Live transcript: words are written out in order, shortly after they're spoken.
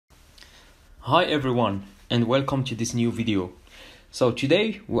Hi everyone and welcome to this new video. So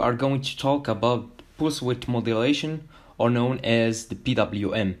today we are going to talk about pulse width modulation, or known as the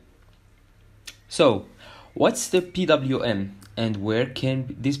PWM. So what's the PWM and where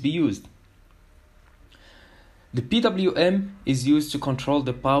can this be used? The PWM is used to control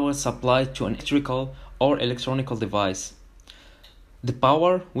the power supplied to an electrical or electronic device. The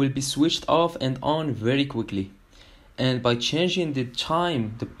power will be switched off and on very quickly, and by changing the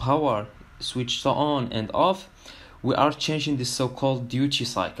time the power switched on and off, we are changing the so-called duty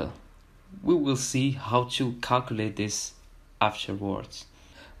cycle. We will see how to calculate this afterwards.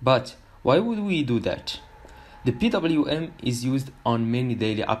 But why would we do that? The PWM is used on many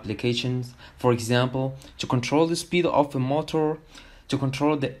daily applications, for example, to control the speed of a motor, to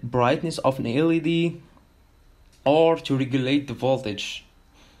control the brightness of an LED, or to regulate the voltage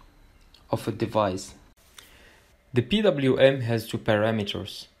of a device. The PWM has two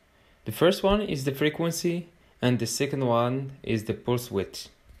parameters. The first one is the frequency and the second one is the pulse width.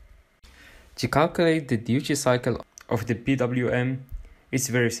 To calculate the duty cycle of the PWM, it's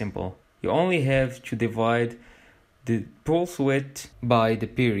very simple. You only have to divide the pulse width by the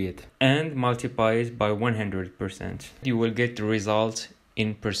period and multiply it by 100%. You will get the result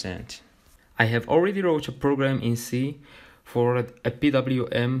in percent. I have already wrote a program in C for a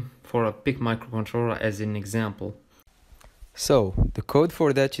PWM for a Pic Microcontroller as an example. So the code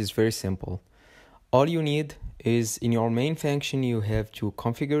for that is very simple. All you need is, in your main function, you have to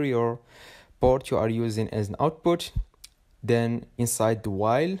configure your port you are using as an output. Then inside the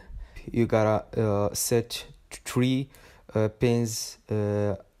while, you gotta set 3 pins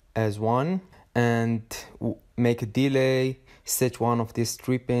as 1 and make a delay, set one of these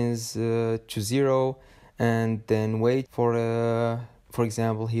 3 pins to 0, and then wait for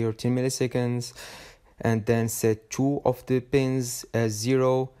example here 10 milliseconds, and then set 2 of the pins as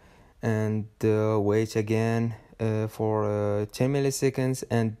 0 and wait again for 10 milliseconds,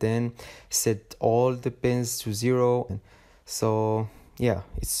 and then set all the pins to 0. So yeah,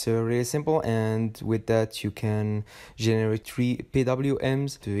 it's really simple, and with that you can generate 3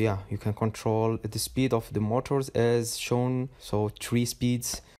 PWMs. You can control the speed of the motors as shown, so 3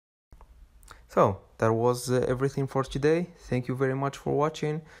 speeds. So that was everything for today. Thank you very much for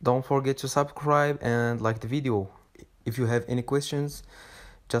watching. Don't forget to subscribe and like the video. If you have any questions,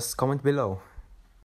 just comment below.